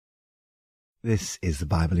This is the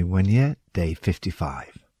Bible in 1 year, day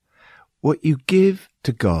 55. What you give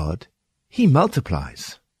to God, He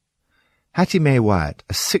multiplies. Hattie Mae Wyatt,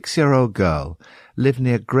 a 6-year-old girl, lived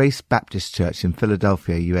near Grace Baptist Church in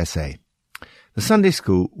Philadelphia, USA. The Sunday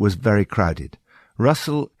school was very crowded.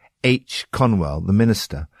 Russell H. Conwell, the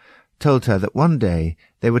minister, told her that one day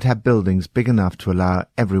they would have buildings big enough to allow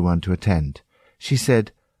everyone to attend. She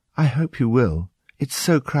said, "I hope you will. It's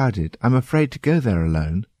so crowded, I'm afraid to go there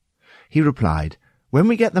alone." He replied, "When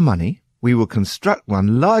we get the money, we will construct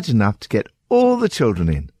one large enough to get all the children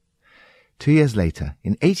in." 2 years later,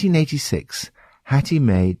 in 1886, Hattie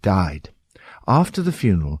Mae died. After the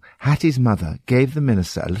funeral, Hattie's mother gave the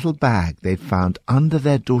minister a little bag they'd found under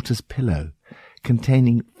their daughter's pillow,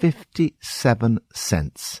 containing 57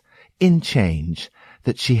 cents in change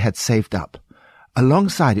that she had saved up.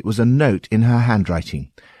 Alongside it was a note in her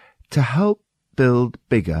handwriting, "To help build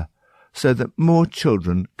bigger so that more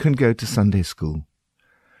children can go to Sunday school."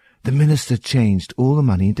 The minister changed all the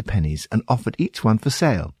money into pennies and offered each one for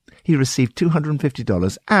sale. He received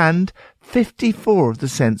 $250 and 54 of the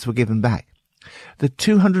cents were given back. The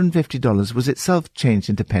 $250 was itself changed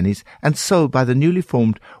into pennies and sold by the newly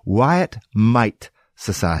formed Wyatt Mite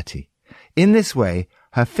Society. In this way,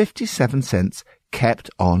 her 57 cents kept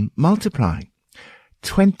on multiplying.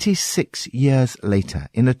 26 years later,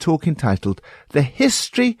 in a talk entitled "The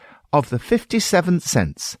History of the 57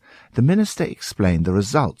 cents, the minister explained the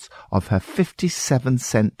results of her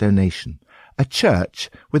 57-cent donation. A church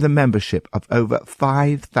with a membership of over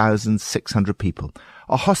 5,600 people,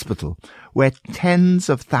 a hospital where tens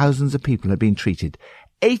of thousands of people had been treated,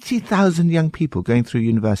 80,000 young people going through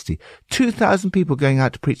university, 2,000 people going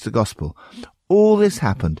out to preach the gospel. All this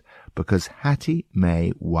happened because Hattie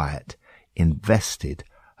Mae Wyatt invested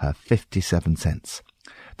her 57 cents.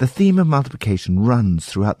 The theme of multiplication runs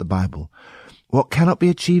throughout the Bible. What cannot be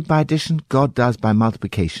achieved by addition, God does by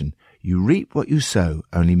multiplication. You reap what you sow,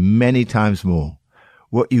 only many times more.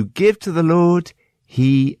 What you give to the Lord,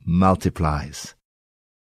 He multiplies.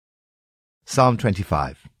 Psalm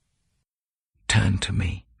 25. Turn to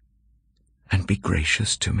me, and be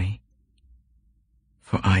gracious to me,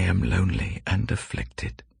 for I am lonely and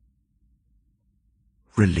afflicted.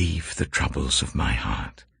 Relieve the troubles of my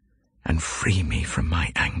heart, and free me from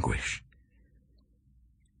my anguish.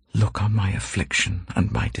 Look on my affliction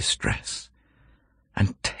and my distress,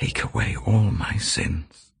 and take away all my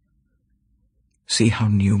sins. See how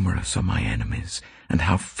numerous are my enemies, and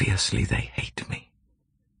how fiercely they hate me.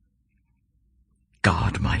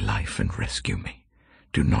 Guard my life and rescue me.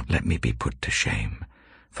 Do not let me be put to shame,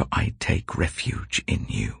 for I take refuge in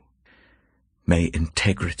you. May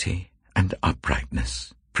integrity and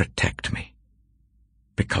uprightness protect me,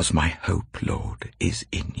 because my hope, Lord, is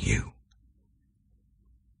in you.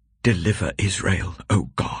 Deliver Israel,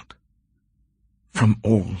 O God, from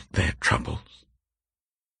all their troubles.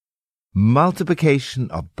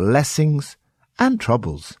 Multiplication of blessings and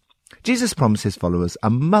troubles. Jesus promised his followers a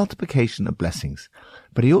multiplication of blessings,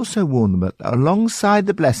 but he also warned them that alongside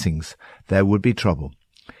the blessings there would be trouble.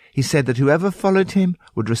 He said that whoever followed him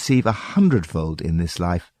would receive 100-fold in this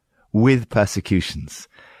life with persecutions.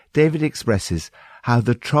 David expresses how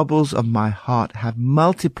the troubles of my heart have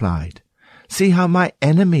multiplied. See how my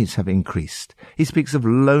enemies have increased. He speaks of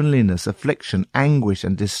loneliness, affliction, anguish,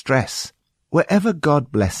 and distress. Wherever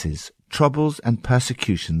God blesses, troubles and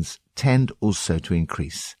persecutions tend also to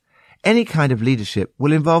increase. Any kind of leadership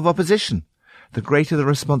will involve opposition. The greater the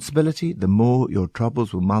responsibility, the more your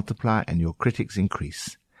troubles will multiply and your critics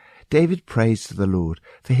increase. David prays to the Lord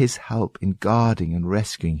for his help in guarding and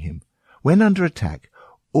rescuing him. When under attack,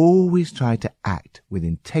 always try to act with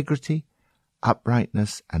integrity,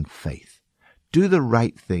 uprightness, and faith. Do the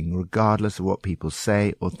right thing regardless of what people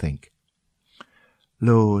say or think.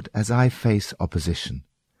 Lord, as I face opposition,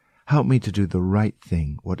 help me to do the right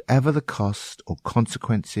thing, whatever the cost or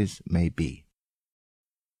consequences may be.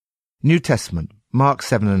 New Testament, Mark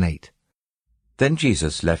 7 and 8. Then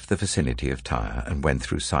Jesus left the vicinity of Tyre and went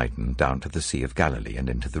through Sidon down to the Sea of Galilee and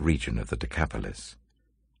into the region of the Decapolis.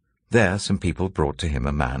 There some people brought to him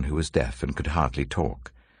a man who was deaf and could hardly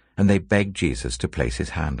talk, and they begged Jesus to place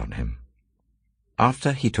his hand on him.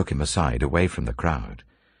 After he took him aside away from the crowd,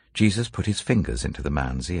 Jesus put his fingers into the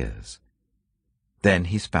man's ears. Then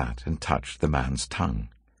he spat and touched the man's tongue.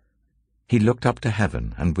 He looked up to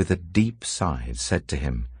heaven and with a deep sigh said to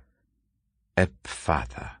him,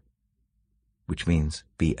 "Ephphatha," which means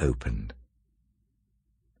be opened.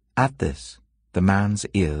 At this, the man's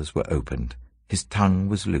ears were opened, his tongue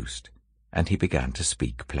was loosed, and he began to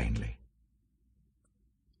speak plainly.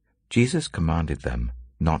 Jesus commanded them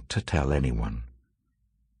not to tell anyone,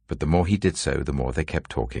 but the more he did so, the more they kept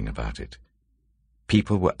talking about it.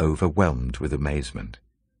 People were overwhelmed with amazement.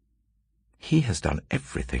 "He has done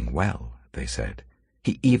everything well," they said.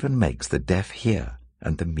 "He even makes the deaf hear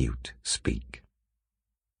and the mute speak."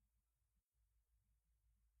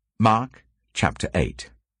 Mark chapter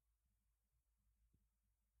 8.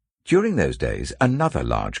 During those days another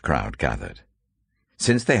large crowd gathered.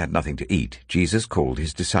 Since they had nothing to eat, Jesus called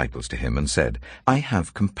his disciples to him and said, "I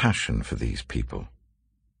have compassion for these people.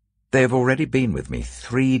 They have already been with me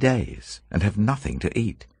 3 days and have nothing to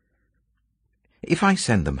eat. If I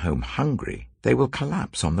send them home hungry, they will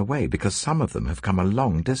collapse on the way, because some of them have come a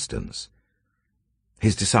long distance."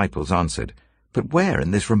 His disciples answered, "But where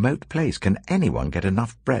in this remote place can anyone get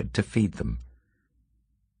enough bread to feed them?"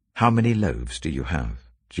 "How many loaves do you have?"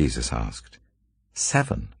 Jesus asked.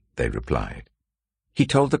 7, they replied. He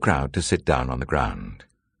told the crowd to sit down on the ground.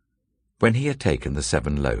 When he had taken the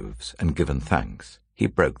 7 loaves and given thanks, he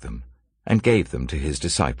broke them and gave them to his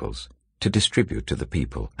disciples to distribute to the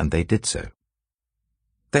people, and they did so.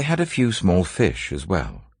 They had a few small fish as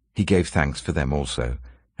well. He gave thanks for them also,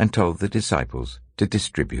 and told the disciples to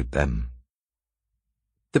distribute them.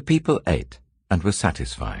 The people ate and were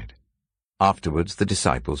satisfied. Afterwards the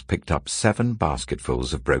disciples picked up 7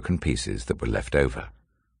 basketfuls of broken pieces that were left over.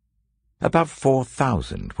 About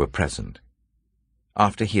 4,000 were present.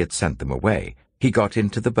 After he had sent them away, he got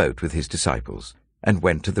into the boat with his disciples and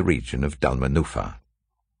went to the region of Dalmanutha.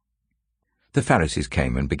 The Pharisees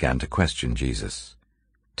came and began to question Jesus.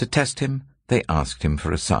 To test him, they asked him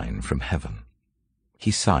for a sign from heaven.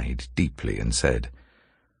 He sighed deeply and said,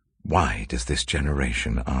 "Why does this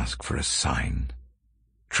generation ask for a sign?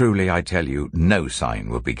 Truly, I tell you, no sign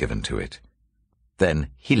will be given to it."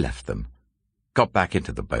 Then he left them, got back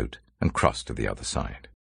into the boat, and crossed to the other side.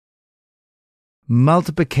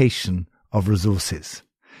 Multiplication of resources.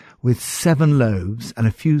 With 7 loaves and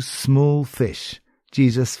a few small fish,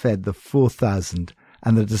 Jesus fed the 4,000,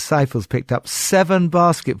 and the disciples picked up 7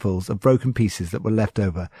 basketfuls of broken pieces that were left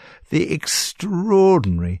over. The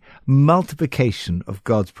extraordinary multiplication of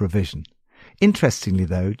God's provision. Interestingly,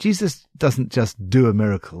 though, Jesus doesn't just do a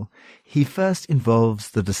miracle. He first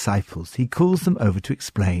involves the disciples. He calls them over to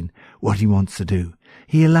explain what he wants to do.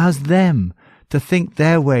 He allows them to think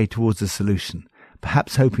their way towards a solution,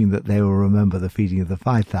 perhaps hoping that they will remember the feeding of the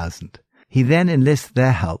 5,000. He then enlists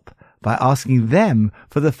their help by asking them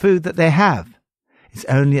for the food that they have. It's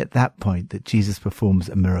only at that point that Jesus performs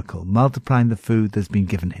a miracle, multiplying the food that's been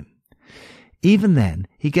given him. Even then,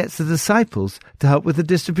 he gets the disciples to help with the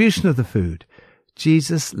distribution of the food.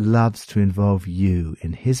 Jesus loves to involve you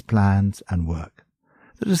in his plans and work.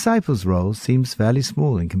 The disciples' role seems fairly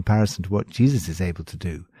small in comparison to what Jesus is able to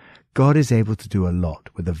do. God is able to do a lot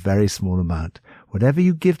with a very small amount. Whatever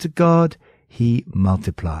you give to God, he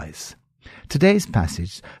multiplies. Today's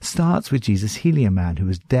passage starts with Jesus healing a man who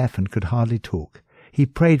was deaf and could hardly talk. He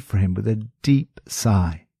prayed for him with a deep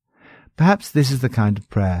sigh. Perhaps this is the kind of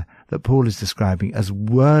prayer that Paul is describing as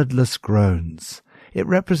wordless groans. It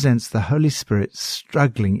represents the Holy Spirit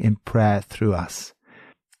struggling in prayer through us.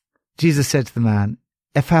 Jesus said to the man,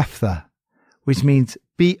 "Ephphatha," which means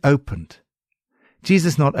be opened.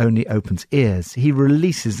 Jesus not only opens ears, he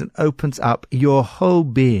releases and opens up your whole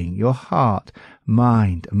being, your heart,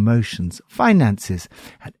 mind, emotions, finances,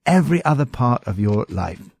 and every other part of your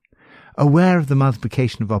life. Aware of the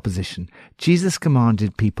multiplication of opposition, Jesus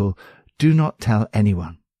commanded people, "Do not tell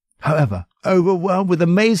anyone." However, overwhelmed with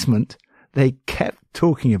amazement, they kept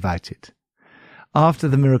talking about it. After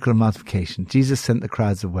the miracle of multiplication, Jesus sent the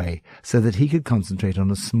crowds away so that he could concentrate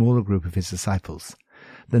on a smaller group of his disciples.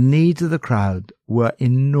 The needs of the crowd were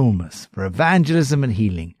enormous for evangelism and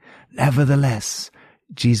healing. Nevertheless,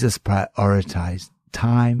 Jesus prioritized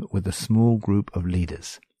time with a small group of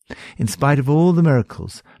leaders. In spite of all the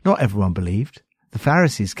miracles, not everyone believed. The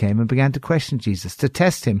Pharisees came and began to question Jesus. To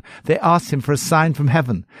test him, they asked him for a sign from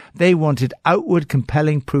heaven. They wanted outward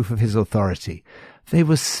compelling proof of his authority. They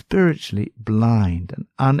were spiritually blind and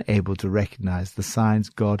unable to recognize the signs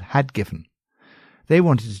God had given. They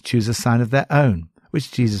wanted to choose a sign of their own,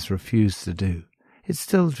 which Jesus refused to do. It's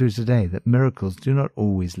still true today that miracles do not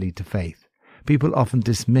always lead to faith. People often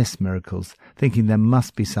dismiss miracles, thinking there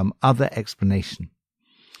must be some other explanation.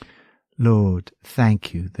 Lord,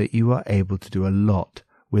 thank you that you are able to do a lot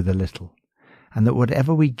with a little, and that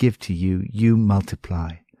whatever we give to you, you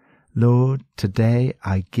multiply. Lord, today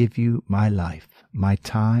I give you my life, my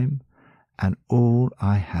time, and all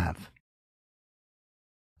I have.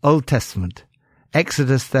 Old Testament,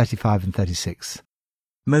 Exodus 35 and 36.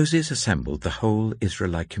 Moses assembled the whole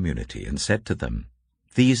Israelite community and said to them,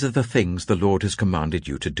 "These are the things the Lord has commanded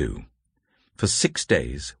you to do. For 6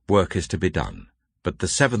 days work is to be done, but the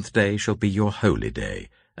 7th day shall be your holy day,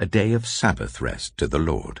 a day of Sabbath rest to the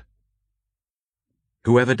Lord.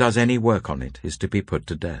 Whoever does any work on it is to be put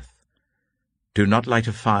to death. Do not light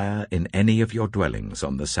a fire in any of your dwellings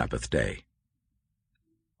on the Sabbath day."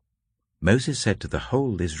 Moses said to the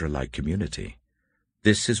whole Israelite community,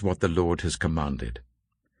 "This is what the Lord has commanded.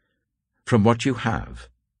 From what you have,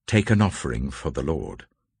 take an offering for the Lord.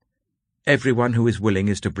 Everyone who is willing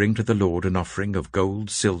is to bring to the Lord an offering of gold,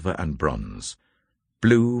 silver, and bronze,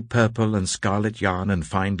 blue, purple, and scarlet yarn and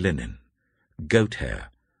fine linen, goat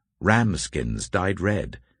hair, ram skins dyed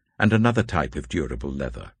red, and another type of durable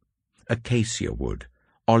leather, acacia wood,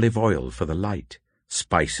 olive oil for the light,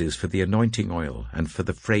 spices for the anointing oil and for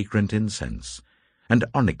the fragrant incense, and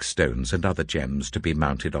onyx stones and other gems to be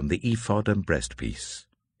mounted on the ephod and breastpiece.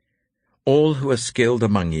 All who are skilled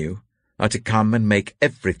among you are to come and make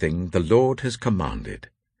everything the Lord has commanded: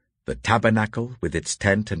 the tabernacle with its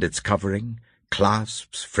tent and its covering,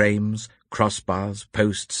 clasps, frames, crossbars,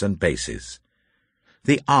 posts, and bases,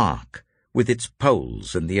 the ark with its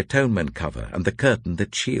poles and the atonement cover and the curtain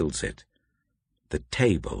that shields it, the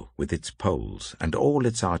table with its poles and all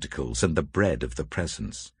its articles and the bread of the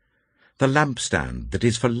presence, the lampstand that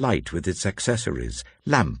is for light with its accessories,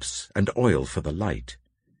 lamps and oil for the light,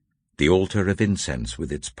 the altar of incense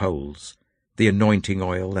with its poles, the anointing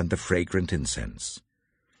oil and the fragrant incense,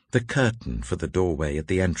 the curtain for the doorway at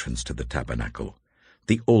the entrance to the tabernacle,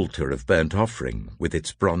 the altar of burnt offering with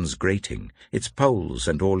its bronze grating, its poles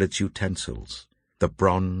and all its utensils, the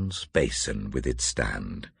bronze basin with its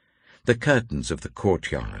stand, the curtains of the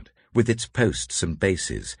courtyard with its posts and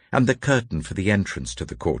bases, and the curtain for the entrance to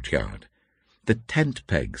the courtyard, the tent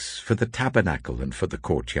pegs for the tabernacle and for the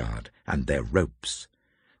courtyard, and their ropes,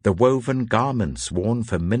 the woven garments worn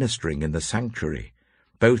for ministering in the sanctuary,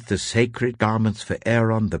 both the sacred garments for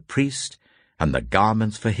Aaron the priest and the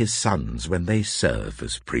garments for his sons when they serve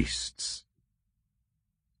as priests."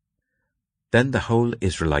 Then the whole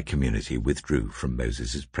Israelite community withdrew from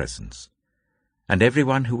Moses' presence, and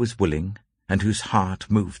everyone who was willing and whose heart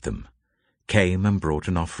moved them came and brought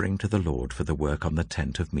an offering to the Lord for the work on the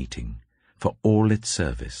tent of meeting, for all its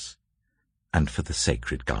service, and for the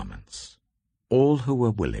sacred garments. All who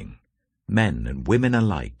were willing, men and women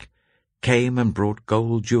alike, came and brought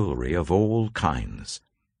gold jewelry of all kinds,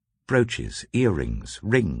 brooches, earrings,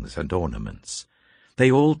 rings, and ornaments. They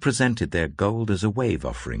all presented their gold as a wave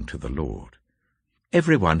offering to the Lord.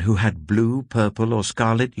 Everyone who had blue, purple, or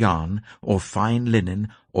scarlet yarn, or fine linen,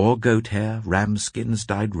 or goat hair, ram skins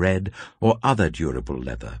dyed red, or other durable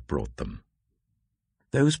leather brought them.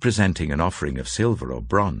 Those presenting an offering of silver or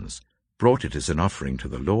bronze brought it as an offering to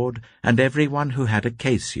the Lord, and everyone who had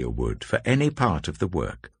acacia wood for any part of the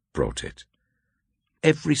work brought it.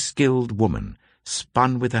 Every skilled woman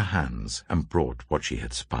spun with her hands and brought what she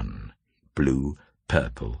had spun, blue,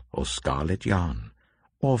 purple, or scarlet yarn,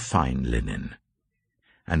 or fine linen.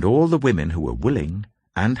 And all the women who were willing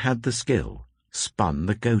and had the skill spun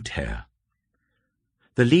the goat hair.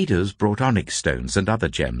 The leaders brought onyx stones and other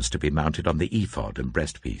gems to be mounted on the ephod and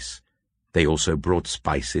breastpiece. They also brought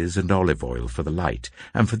spices and olive oil for the light,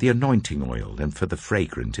 and for the anointing oil, and for the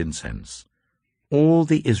fragrant incense. All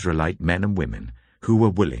the Israelite men and women who were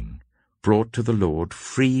willing brought to the Lord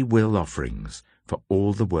free will offerings for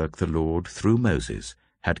all the work the Lord, through Moses,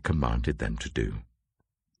 had commanded them to do.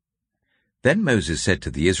 Then Moses said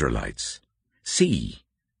to the Israelites, "See,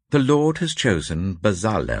 the Lord has chosen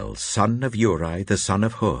Bezalel, son of Uri, the son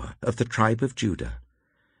of Hur, of the tribe of Judah,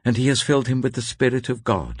 and he has filled him with the Spirit of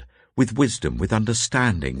God, with wisdom, with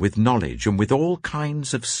understanding, with knowledge, and with all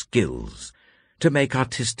kinds of skills, to make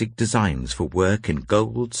artistic designs for work in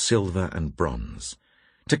gold, silver, and bronze,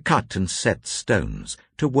 to cut and set stones,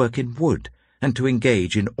 to work in wood, and to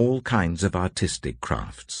engage in all kinds of artistic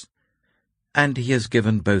crafts. And he has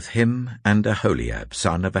given both him and Aholiab,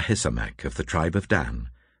 son of Ahisamach of the tribe of Dan,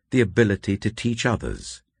 the ability to teach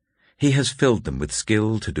others. He has filled them with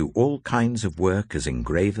skill to do all kinds of work as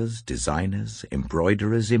engravers, designers,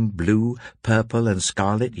 embroiderers in blue, purple, and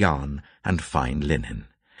scarlet yarn, and fine linen,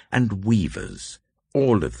 and weavers,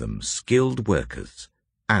 all of them skilled workers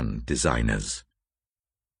and designers."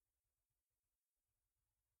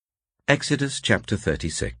 Exodus chapter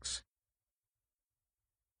 36.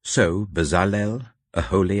 So Bezalel,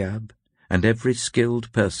 Aholiab, and every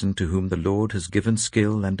skilled person to whom the Lord has given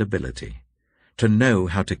skill and ability, to know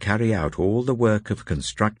how to carry out all the work of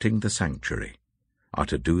constructing the sanctuary, are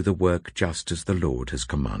to do the work just as the Lord has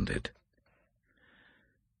commanded.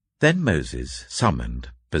 Then Moses summoned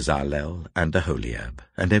Bezalel and Aholiab,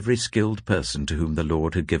 and every skilled person to whom the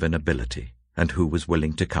Lord had given ability, and who was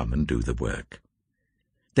willing to come and do the work.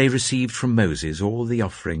 They received from Moses all the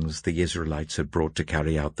offerings the Israelites had brought to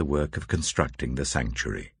carry out the work of constructing the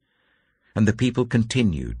sanctuary. And the people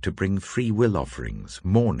continued to bring free will offerings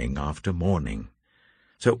morning after morning.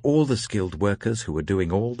 So all the skilled workers who were doing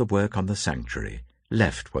all the work on the sanctuary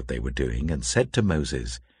left what they were doing and said to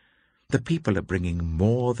Moses, "The people are bringing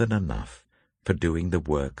more than enough for doing the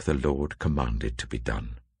work the Lord commanded to be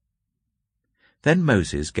done." Then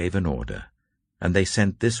Moses gave an order, and they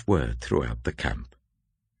sent this word throughout the camp: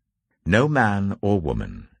 "No man or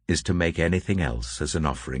woman is to make anything else as an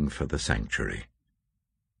offering for the sanctuary."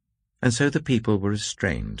 And so the people were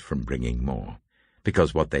restrained from bringing more,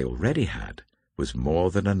 because what they already had was more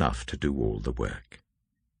than enough to do all the work.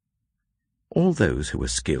 All those who were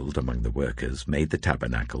skilled among the workers made the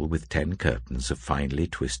tabernacle with 10 curtains of finely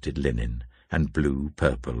twisted linen and blue,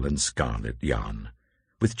 purple, and scarlet yarn,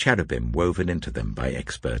 with cherubim woven into them by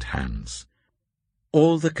expert hands.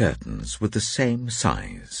 All the curtains were the same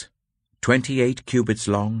size, 28 cubits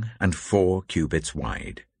long and 4 cubits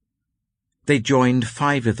wide. They joined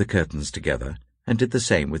 5 of the curtains together and did the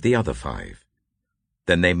same with the other 5.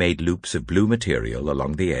 Then they made loops of blue material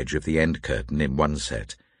along the edge of the end curtain in one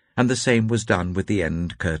set, and the same was done with the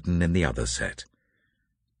end curtain in the other set.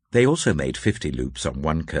 They also made 50 loops on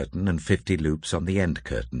one curtain and 50 loops on the end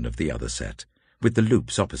curtain of the other set, with the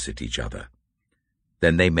loops opposite each other.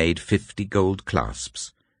 Then they made 50 gold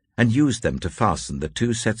clasps, and used them to fasten the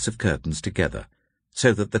 2 sets of curtains together,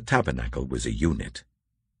 so that the tabernacle was a unit.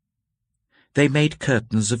 They made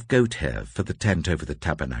curtains of goat hair for the tent over the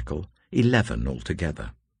tabernacle, 11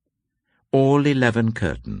 altogether. All 11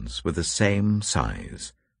 curtains were the same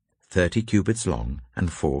size, 30 cubits long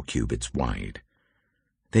and 4 cubits wide.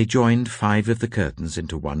 They joined 5 of the curtains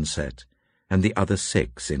into one set, and the other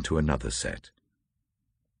 6 into another set.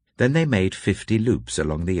 Then they made 50 loops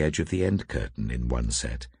along the edge of the end curtain in one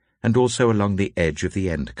set, and also along the edge of the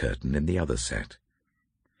end curtain in the other set.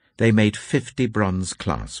 They made 50 bronze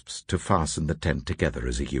clasps to fasten the tent together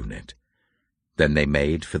as a unit. Then they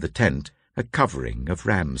made for the tent a covering of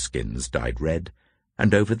ram skins dyed red,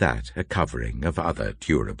 and over that a covering of other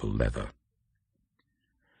durable leather.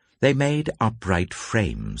 They made upright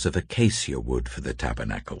frames of acacia wood for the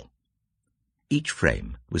tabernacle. Each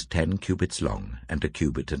frame was 10 cubits long and 1.5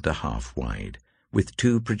 cubits wide, with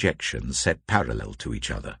 2 projections set parallel to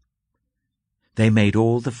each other. They made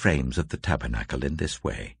all the frames of the tabernacle in this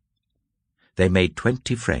way. They made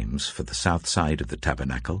 20 frames for the south side of the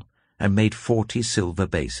tabernacle, and made 40 silver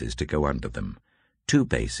bases to go under them, 2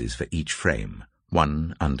 bases for each frame,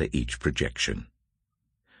 1 under each projection.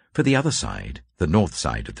 For the other side, the north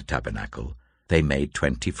side of the tabernacle, they made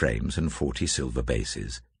 20 frames and 40 silver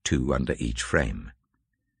bases, 2 under each frame.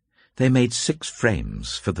 They made 6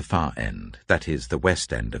 frames for the far end, that is, the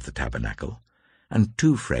west end of the tabernacle, and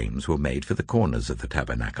 2 frames were made for the corners of the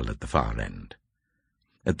tabernacle at the far end.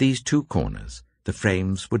 At these 2 corners, the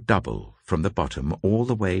frames were double from the bottom all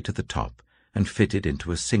the way to the top and fitted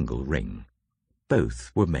into a single ring.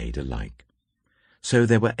 Both were made alike. So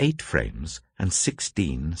there were 8 frames and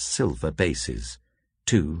 16 silver bases,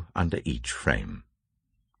 2 under each frame.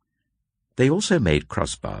 They also made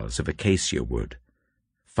crossbars of acacia wood,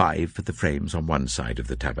 5 for the frames on one side of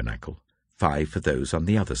the tabernacle, 5 for those on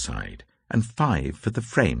the other side, and 5 for the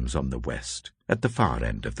frames on the west, at the far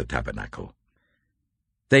end of the tabernacle.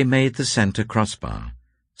 They made the center crossbar,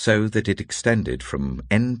 so that it extended from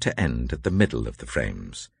end to end at the middle of the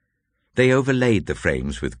frames. They overlaid the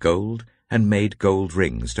frames with gold and made gold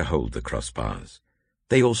rings to hold the crossbars.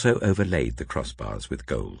 They also overlaid the crossbars with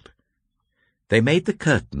gold. They made the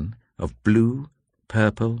curtain of blue,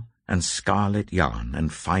 purple, and scarlet yarn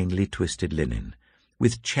and finely twisted linen,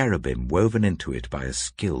 with cherubim woven into it by a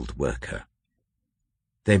skilled worker.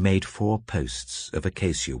 They made 4 posts of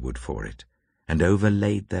acacia wood for it, and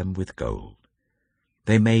overlaid them with gold.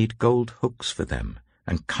 They made gold hooks for them,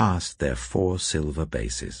 and cast their 4 silver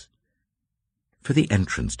bases. For the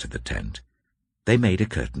entrance to the tent, they made a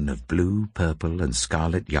curtain of blue, purple, and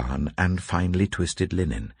scarlet yarn and finely twisted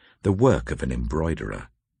linen, the work of an embroiderer.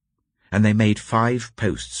 And they made 5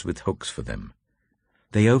 posts with hooks for them.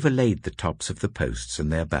 They overlaid the tops of the posts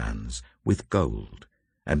and their bands with gold,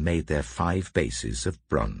 and made their 5 bases of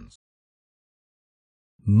bronze.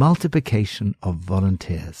 Multiplication of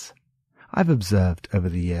volunteers. I've observed over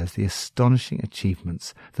the years the astonishing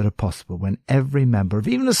achievements that are possible when every member of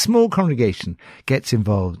even a small congregation gets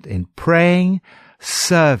involved in praying,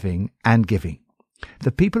 serving, and giving.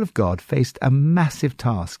 The people of God faced a massive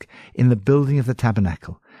task in the building of the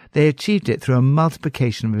tabernacle. They achieved it through a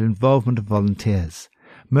multiplication of involvement of volunteers.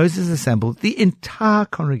 Moses assembled the entire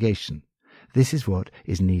congregation. This is what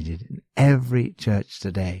is needed in every church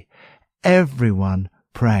today. Everyone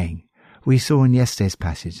praying. We saw in yesterday's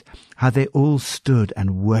passage how they all stood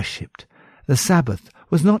and worshipped. The Sabbath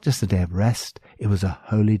was not just a day of rest, it was a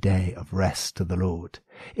holy day of rest to the Lord.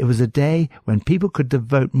 It was a day when people could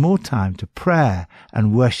devote more time to prayer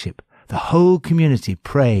and worship. The whole community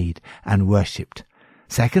prayed and worshipped.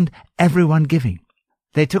 Second, everyone giving.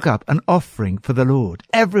 They took up an offering for the Lord.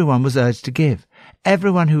 Everyone was urged to give.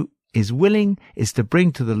 Everyone who is willing is to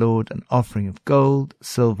bring to the Lord an offering of gold,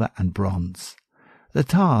 silver, and bronze. The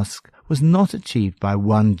task was not achieved by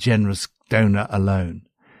one generous donor alone.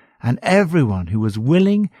 And everyone who was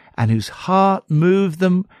willing and whose heart moved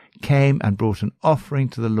them came and brought an offering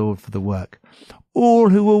to the Lord for the work. All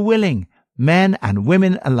who were willing, men and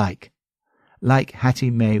women alike. Like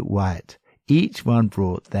Hattie Mae Wyatt, each one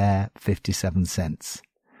brought their 57 cents.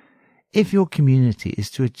 If your community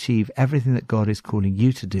is to achieve everything that God is calling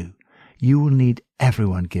you to do, you will need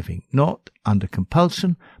everyone giving, not under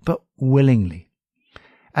compulsion, but willingly.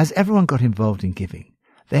 As everyone got involved in giving,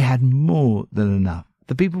 they had more than enough.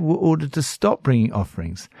 The people were ordered to stop bringing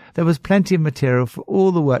offerings. There was plenty of material for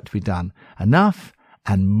all the work to be done. Enough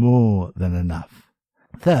and more than enough.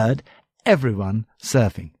 Third, everyone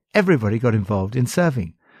serving. Everybody got involved in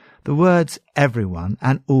serving. The words everyone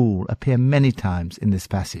and all appear many times in this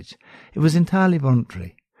passage. It was entirely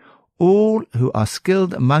voluntary. All who are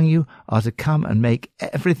skilled among you are to come and make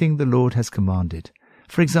everything the Lord has commanded.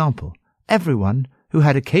 For example, everyone who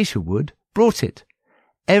had acacia wood brought it.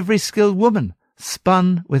 Every skilled woman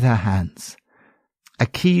spun with her hands. A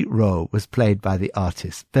key role was played by the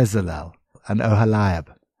artists Bezalel and Oholiab.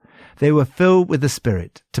 They were filled with the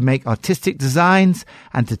Spirit to make artistic designs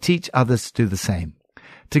and to teach others to do the same.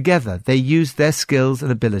 Together they used their skills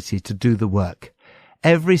and ability to do the work.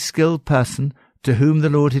 Every skilled person to whom the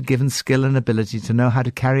Lord had given skill and ability to know how to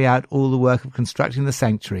carry out all the work of constructing the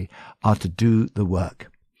sanctuary are to do the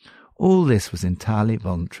work. All this was entirely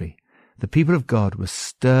voluntary. The people of God were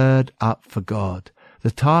stirred up for God.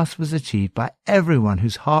 The task was achieved by everyone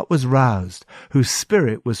whose heart was roused, whose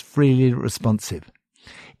spirit was freely responsive.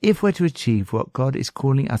 If we're to achieve what God is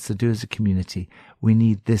calling us to do as a community, we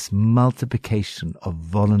need this multiplication of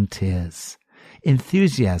volunteers.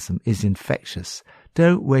 Enthusiasm is infectious.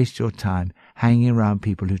 Don't waste your time hanging around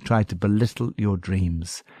people who try to belittle your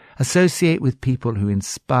dreams. Associate with people who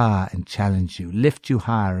inspire and challenge you, lift you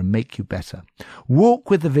higher and make you better. Walk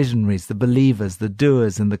with the visionaries, the believers, the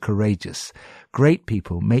doers and the courageous. Great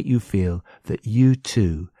people make you feel that you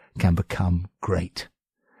too can become great.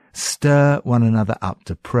 Stir one another up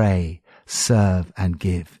to pray, serve and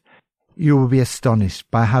give. You will be astonished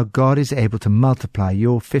by how God is able to multiply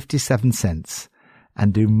your 57 cents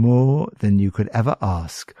and do more than you could ever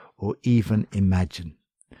ask or even imagine.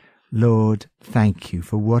 Lord, thank you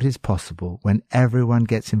for what is possible when everyone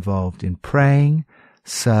gets involved in praying,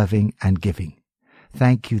 serving and giving.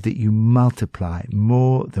 Thank you that you multiply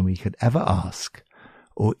more than we could ever ask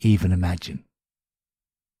or even imagine.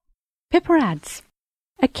 Pippa adds,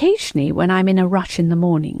 occasionally when I'm in a rush in the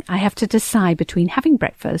morning, I have to decide between having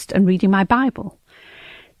breakfast and reading my Bible.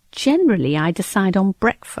 Generally, I decide on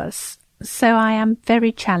breakfast, so I am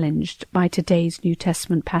very challenged by today's New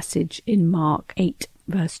Testament passage in Mark 8,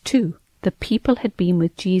 verse 2. The people had been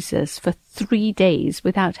with Jesus for 3 days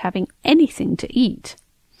without having anything to eat.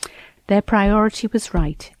 Their priority was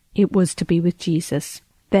right. It was to be with Jesus.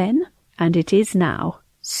 Then, and it is now,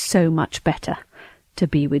 so much better to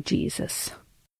be with Jesus.